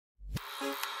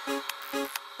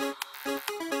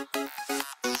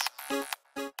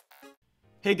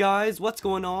Hey guys, what's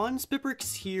going on?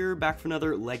 SpitBrix here, back for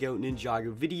another LEGO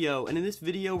Ninjago video, and in this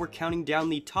video we're counting down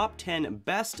the top 10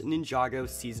 best Ninjago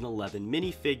Season 11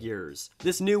 minifigures.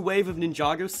 This new wave of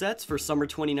Ninjago sets for summer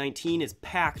 2019 is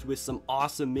packed with some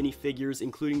awesome minifigures,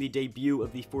 including the debut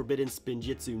of the Forbidden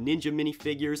Spinjitzu Ninja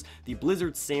minifigures, the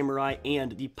Blizzard Samurai,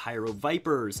 and the Pyro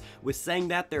Vipers. With saying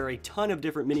that, there are a ton of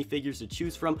different minifigures to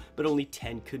choose from, but only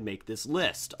 10 could make this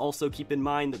list. Also keep in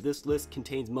mind that this list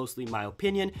contains mostly my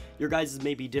opinion. Your guys'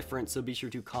 may be different, so be sure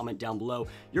to comment down below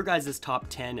your guys' top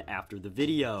 10 after the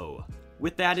video.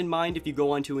 With that in mind, if you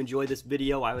go on to enjoy this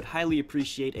video, I would highly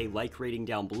appreciate a like rating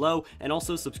down below, and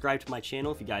also subscribe to my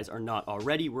channel if you guys are not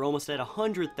already. We're almost at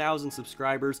 100,000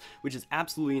 subscribers, which is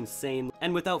absolutely insane.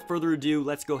 And without further ado,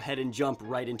 let's go ahead and jump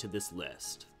right into this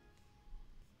list.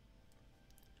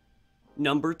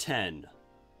 Number 10.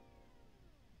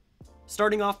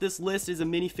 Starting off this list is a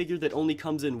minifigure that only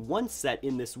comes in one set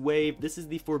in this wave. This is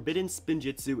the Forbidden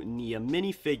Spinjitzu Nia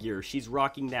minifigure. She's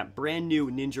rocking that brand new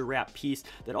ninja wrap piece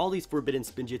that all these Forbidden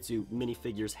Spinjitzu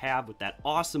minifigures have, with that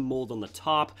awesome mold on the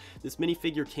top. This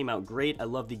minifigure came out great. I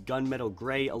love the gunmetal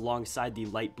gray alongside the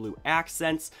light blue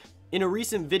accents. In a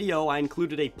recent video, I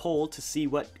included a poll to see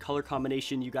what color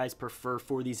combination you guys prefer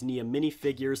for these Nia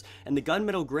minifigures, and the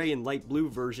gunmetal gray and light blue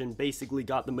version basically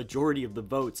got the majority of the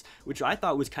votes, which I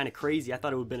thought was kind of crazy. I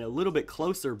thought it would have been a little bit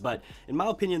closer, but in my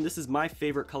opinion, this is my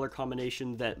favorite color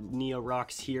combination that Nia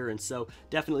rocks here, and so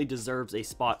definitely deserves a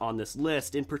spot on this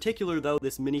list. In particular, though,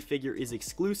 this minifigure is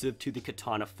exclusive to the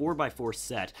Katana 4x4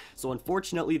 set, so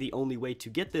unfortunately, the only way to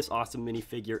get this awesome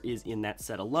minifigure is in that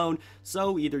set alone,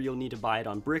 so either you'll need to buy it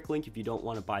on Bricklink if you don't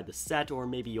want to buy the set, or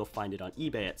maybe you'll find it on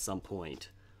eBay at some point.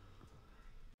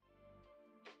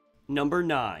 Number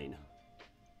 9.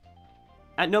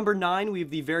 At number 9, we have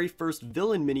the very first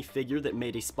villain minifigure that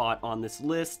made a spot on this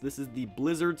list. This is the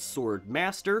Blizzard Sword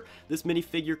Master. This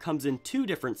minifigure comes in two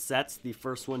different sets, the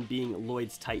first one being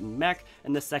Lloyd's Titan Mech,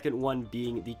 and the second one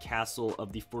being the Castle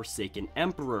of the Forsaken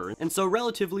Emperor. And so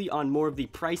relatively on more of the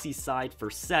pricey side for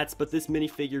sets, but this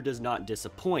minifigure does not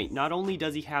disappoint. Not only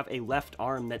does he have a left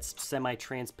arm that's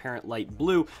semi-transparent light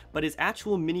blue, but his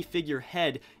actual minifigure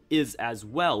head is as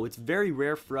well. It's very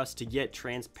rare for us to get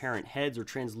transparent heads or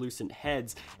translucent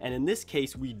heads, and in this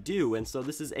case we do, and so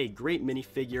this is a great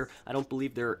minifigure. I don't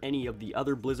believe there are any of the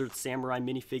other Blizzard Samurai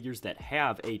minifigures that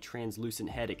have a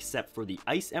translucent head except for the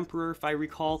Ice Emperor, if I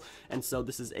recall, and so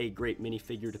this is a great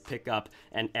minifigure to pick up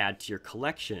and add to your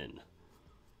collection.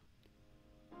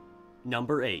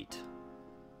 Number 8.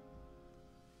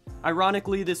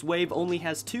 Ironically, this wave only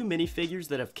has two minifigures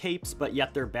that have capes, but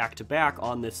yet they're back-to-back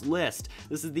on this list.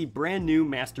 This is the brand new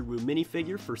Master Wu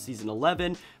minifigure for Season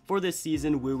 11. For this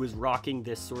season, Wu is rocking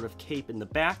this sort of cape in the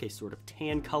back, a sort of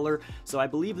tan color, so I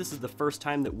believe this is the first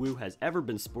time that Wu has ever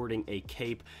been sporting a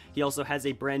cape. He also has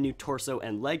a brand new torso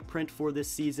and leg print for this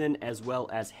season, as well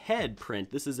as head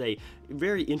print. This is a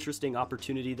very interesting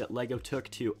opportunity that LEGO took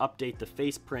to update the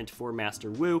face print for Master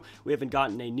Wu. We haven't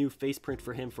gotten a new face print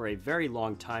for him for a very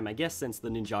long time, I guess since the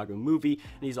Ninjago movie,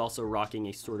 and he's also rocking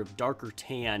a sort of darker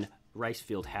tan rice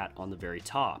field hat on the very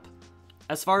top.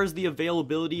 As far as the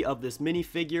availability of this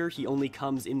minifigure, he only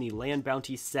comes in the Land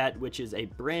Bounty set, which is a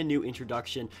brand new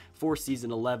introduction for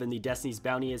Season 11. The Destiny's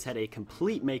Bounty has had a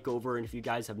complete makeover, and if you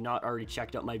guys have not already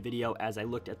checked out my video as I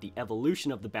looked at the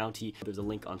evolution of the bounty, there's a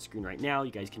link on screen right now.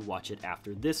 You guys can watch it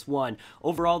after this one.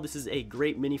 Overall, this is a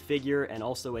great minifigure and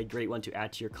also a great one to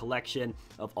add to your collection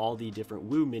of all the different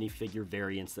Wu minifigure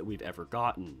variants that we've ever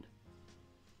gotten.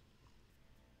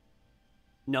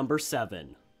 Number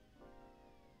 7.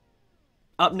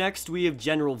 Up next, we have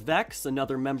General Vex,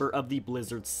 another member of the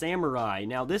Blizzard Samurai.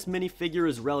 Now, this minifigure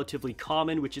is relatively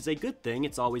common, which is a good thing.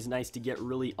 It's always nice to get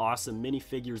really awesome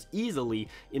minifigures easily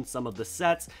in some of the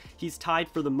sets. He's tied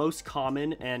for the most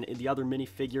common, and the other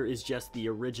minifigure is just the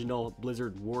original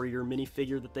Blizzard Warrior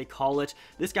minifigure that they call it.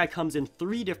 This guy comes in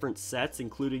three different sets,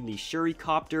 including the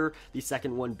Shuricopter, the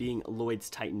second one being Lloyd's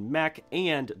Titan Mech,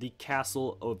 and the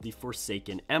Castle of the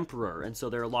Forsaken Emperor. And so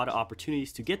there are a lot of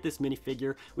opportunities to get this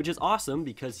minifigure, which is awesome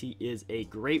because he is a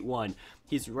great one.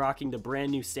 He's rocking the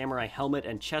brand new samurai helmet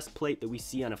and chest plate that we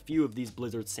see on a few of these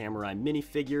Blizzard Samurai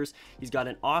minifigures. He's got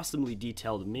an awesomely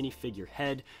detailed minifigure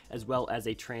head, as well as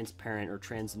a transparent or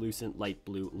translucent light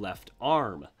blue left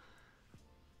arm.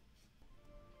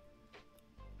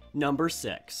 Number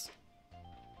 6.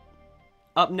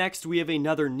 Up next, we have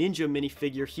another ninja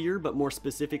minifigure here, but more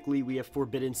specifically, we have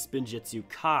Forbidden Spinjitzu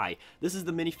Kai. This is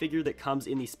the minifigure that comes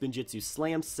in the Spinjitzu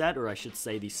Slam set, or I should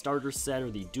say the starter set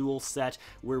or the dual set,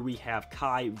 where we have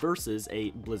Kai versus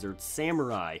a Blizzard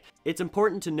Samurai. It's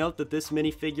important to note that this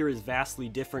minifigure is vastly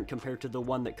different compared to the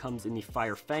one that comes in the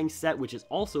Fire Fang set, which is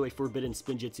also a Forbidden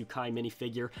Spinjitzu Kai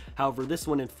minifigure. However, this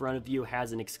one in front of you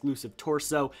has an exclusive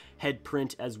torso, head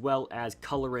print, as well as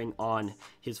coloring on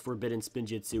his Forbidden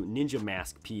Spinjitzu ninja mask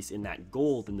piece in that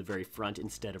gold in the very front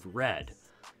instead of red.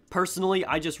 Personally,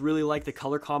 I just really like the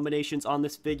color combinations on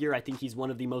this figure. I think he's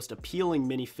one of the most appealing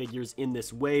minifigures in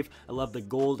this wave. I love the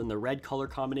gold and the red color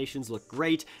combinations, look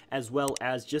great, as well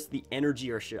as just the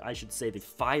energy, or I should say the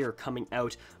fire coming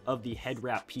out of the head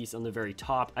wrap piece on the very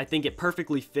top. I think it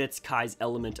perfectly fits Kai's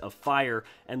element of fire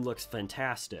and looks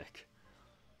fantastic.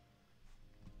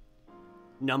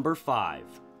 Number 5.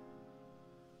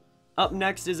 Up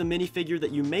next is a minifigure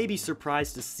that you may be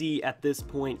surprised to see at this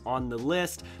point on the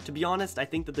list. To be honest, I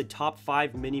think that the top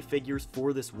 5 minifigures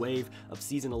for this wave of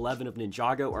Season 11 of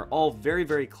Ninjago are all very,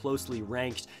 very closely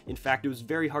ranked. In fact, it was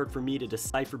very hard for me to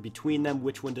decipher between them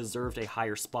which one deserved a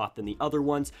higher spot than the other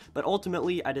ones, but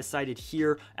ultimately I decided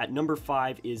here at number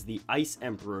 5 is the Ice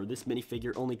Emperor. This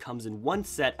minifigure only comes in one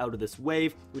set out of this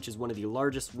wave, which is one of the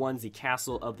largest ones, the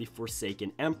Castle of the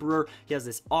Forsaken Emperor. He has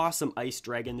this awesome ice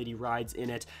dragon that he rides in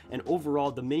it, and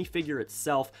overall, the minifigure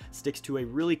itself sticks to a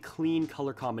really clean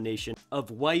color combination of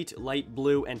white, light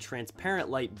blue, and transparent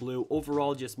light blue.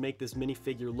 Overall, just make this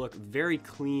minifigure look very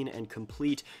clean and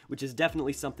complete, which is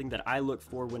definitely something that I look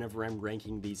for whenever I'm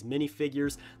ranking these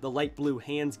minifigures. The light blue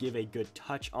hands give a good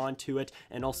touch onto it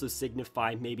and also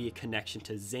signify maybe a connection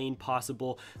to Zane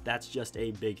possible. That's just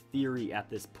a big theory at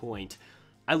this point.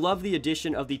 I love the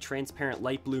addition of the transparent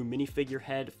light blue minifigure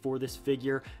head for this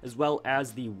figure, as well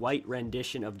as the white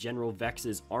rendition of General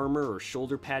Vex's armor or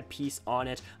shoulder pad piece on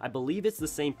it. I believe it's the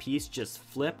same piece, just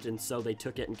flipped, and so they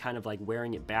took it and kind of like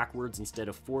wearing it backwards instead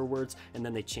of forwards, and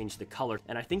then they changed the color.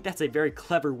 And I think that's a very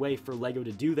clever way for LEGO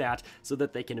to do that, so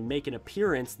that they can make an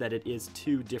appearance that it is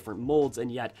two different molds,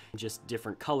 and yet just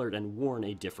different colored and worn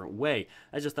a different way.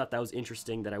 I just thought that was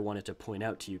interesting that I wanted to point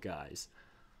out to you guys.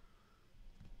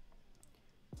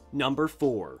 Number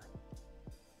 4.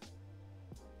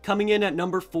 Coming in at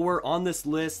number 4 on this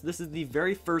list, this is the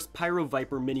very first Pyro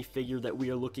Viper minifigure that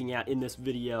we are looking at in this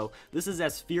video. This is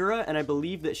Asphira, and I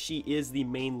believe that she is the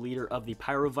main leader of the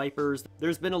Pyro Vipers.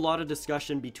 There's been a lot of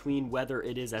discussion between whether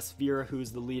it is Asphira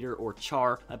who's the leader or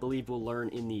Char. I believe we'll learn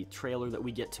in the trailer that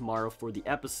we get tomorrow for the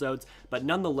episodes, but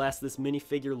nonetheless, this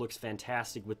minifigure looks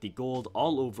fantastic with the gold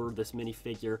all over this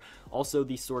minifigure. Also,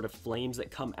 the sort of flames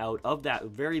that come out of that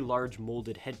very large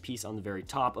molded headpiece on the very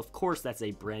top. Of course, that's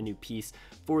a brand new piece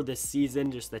for this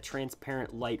season, just the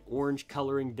transparent light orange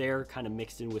coloring there, kind of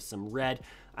mixed in with some red.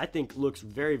 I think looks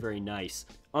very, very nice.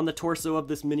 On the torso of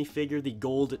this minifigure, the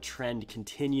gold trend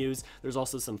continues. There's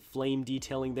also some flame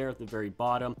detailing there at the very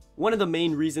bottom. One of the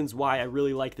main reasons why I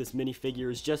really like this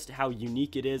minifigure is just how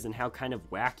unique it is and how kind of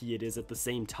wacky it is at the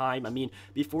same time. I mean,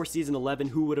 before Season 11,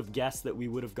 who would have guessed that we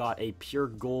would have got a pure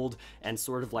gold and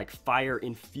sort of like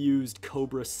fire-infused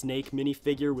Cobra Snake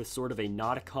minifigure with sort of a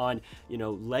Nauticon, you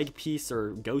know, leg piece or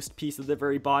ghost piece at the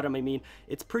very bottom? I mean,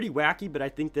 it's pretty wacky, but I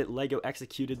think that LEGO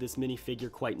executed this minifigure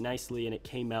quite nicely, and it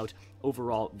came out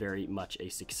overall very much a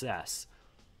success.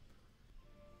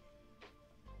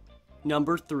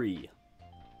 Number 3.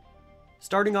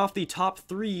 Starting off the top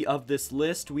 3 of this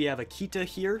list, we have Akita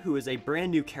here, who is a brand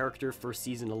new character for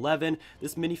Season 11.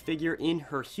 This minifigure in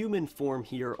her human form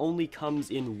here only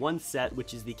comes in one set,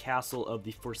 which is the Castle of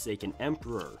the Forsaken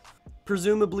Emperor.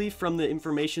 Presumably, from the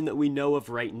information that we know of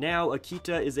right now,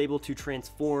 Akita is able to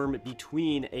transform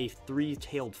between a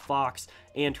three-tailed fox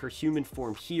and her human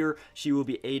form here. She will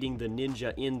be aiding the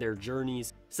ninja in their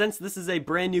journeys. Since this is a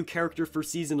brand new character for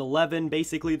Season 11,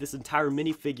 basically this entire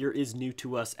minifigure is new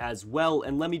to us as well,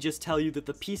 and let me just tell you that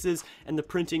the pieces and the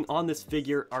printing on this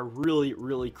figure are really,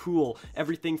 really cool.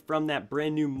 Everything from that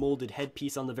brand new molded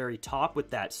headpiece on the very top with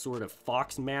that sort of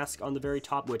fox mask on the very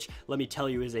top, which let me tell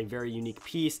you is a very unique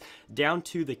piece, down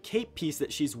to the cape piece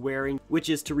that she's wearing, which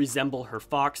is to resemble her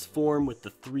fox form with the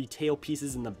 3 tail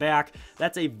pieces in the back.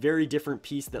 That's a very different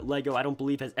piece that LEGO, I don't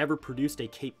believe, has ever produced a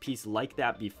cape piece like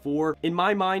that before. In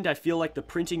my mind, I feel like the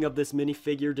printing of this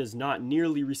minifigure does not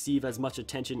nearly receive as much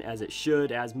attention as it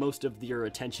should, as most of your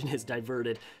attention is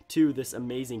diverted to this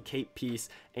amazing cape piece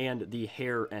and the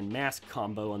hair and mask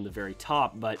combo on the very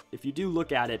top. But if you do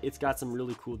look at it, it's got some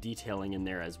really cool detailing in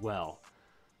there as well.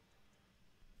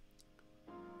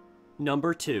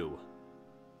 Number 2.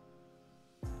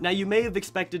 Now, you may have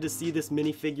expected to see this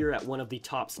minifigure at one of the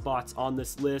top spots on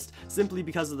this list, simply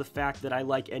because of the fact that I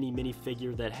like any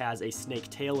minifigure that has a snake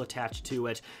tail attached to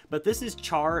it, but this is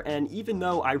Char, and even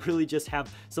though I really just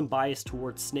have some bias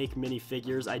towards snake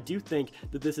minifigures, I do think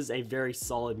that this is a very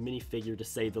solid minifigure to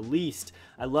say the least.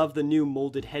 I love the new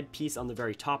molded headpiece on the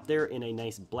very top there in a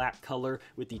nice black color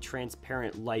with the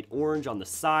transparent light orange on the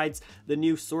sides, the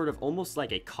new sort of almost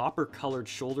like a copper colored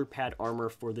shoulder pad armor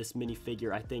for this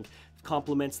minifigure I think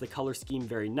complements the color scheme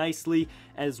very nicely,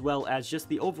 as well as just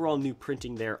the overall new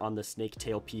printing there on the snake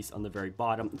tail piece on the very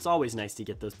bottom. It's always nice to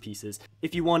get those pieces.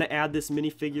 If you want to add this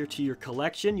minifigure to your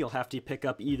collection, you'll have to pick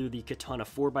up either the Katana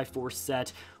 4x4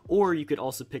 set, or you could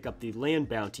also pick up the Land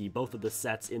Bounty. Both of the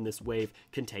sets in this wave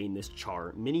contain this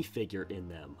Char minifigure in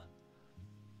them.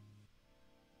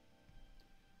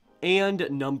 And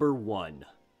number 1.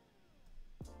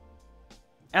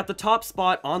 At the top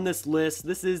spot on this list,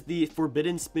 this is the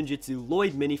Forbidden Spinjitzu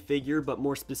Lloyd minifigure, but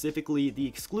more specifically the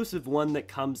exclusive one that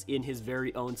comes in his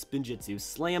very own Spinjitzu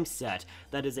Slam set.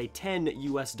 That is a $10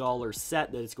 US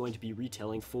set that it's going to be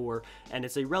retailing for, and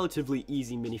it's a relatively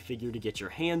easy minifigure to get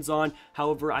your hands on.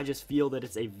 However, I just feel that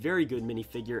it's a very good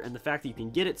minifigure, and the fact that you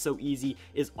can get it so easy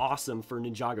is awesome for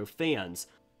Ninjago fans.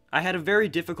 I had a very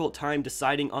difficult time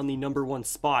deciding on the number 1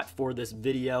 spot for this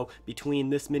video between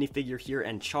this minifigure here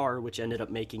and Char, which ended up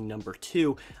making number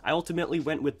 2. I ultimately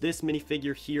went with this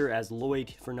minifigure here as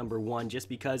Lloyd for number 1 just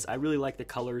because I really like the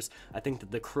colors. I think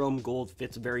that the chrome gold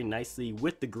fits very nicely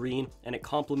with the green and it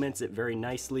complements it very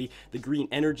nicely. The green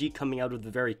energy coming out of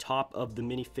the very top of the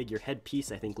minifigure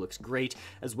headpiece I think looks great,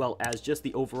 as well as just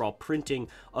the overall printing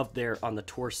of there on the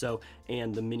torso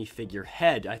and the minifigure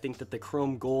head. I think that the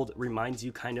chrome gold reminds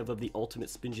you kind of the Ultimate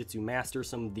Spinjitzu Master,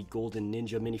 some of the Golden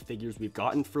Ninja minifigures we've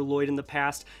gotten for Lloyd in the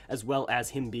past, as well as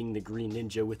him being the Green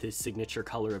Ninja with his signature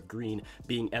color of green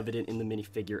being evident in the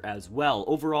minifigure as well.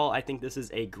 Overall, I think this is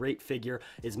a great figure,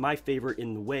 is my favorite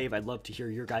in the wave. I'd love to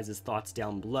hear your guys' thoughts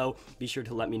down below. Be sure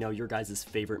to let me know your guys'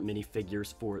 favorite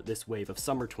minifigures for this wave of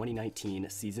Summer 2019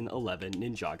 Season 11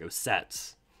 Ninjago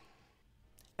sets.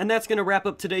 And that's going to wrap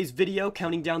up today's video,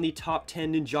 counting down the top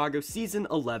 10 Ninjago Season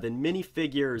 11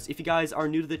 minifigures. If you guys are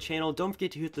new to the channel, don't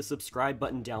forget to hit the subscribe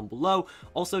button down below.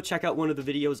 Also, check out one of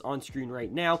the videos on screen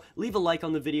right now. Leave a like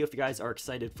on the video if you guys are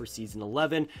excited for Season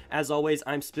 11. As always,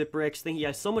 I'm SpitBrix. Thank you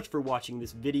guys so much for watching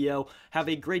this video. Have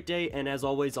a great day, and as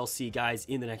always, I'll see you guys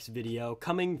in the next video,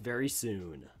 coming very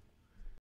soon.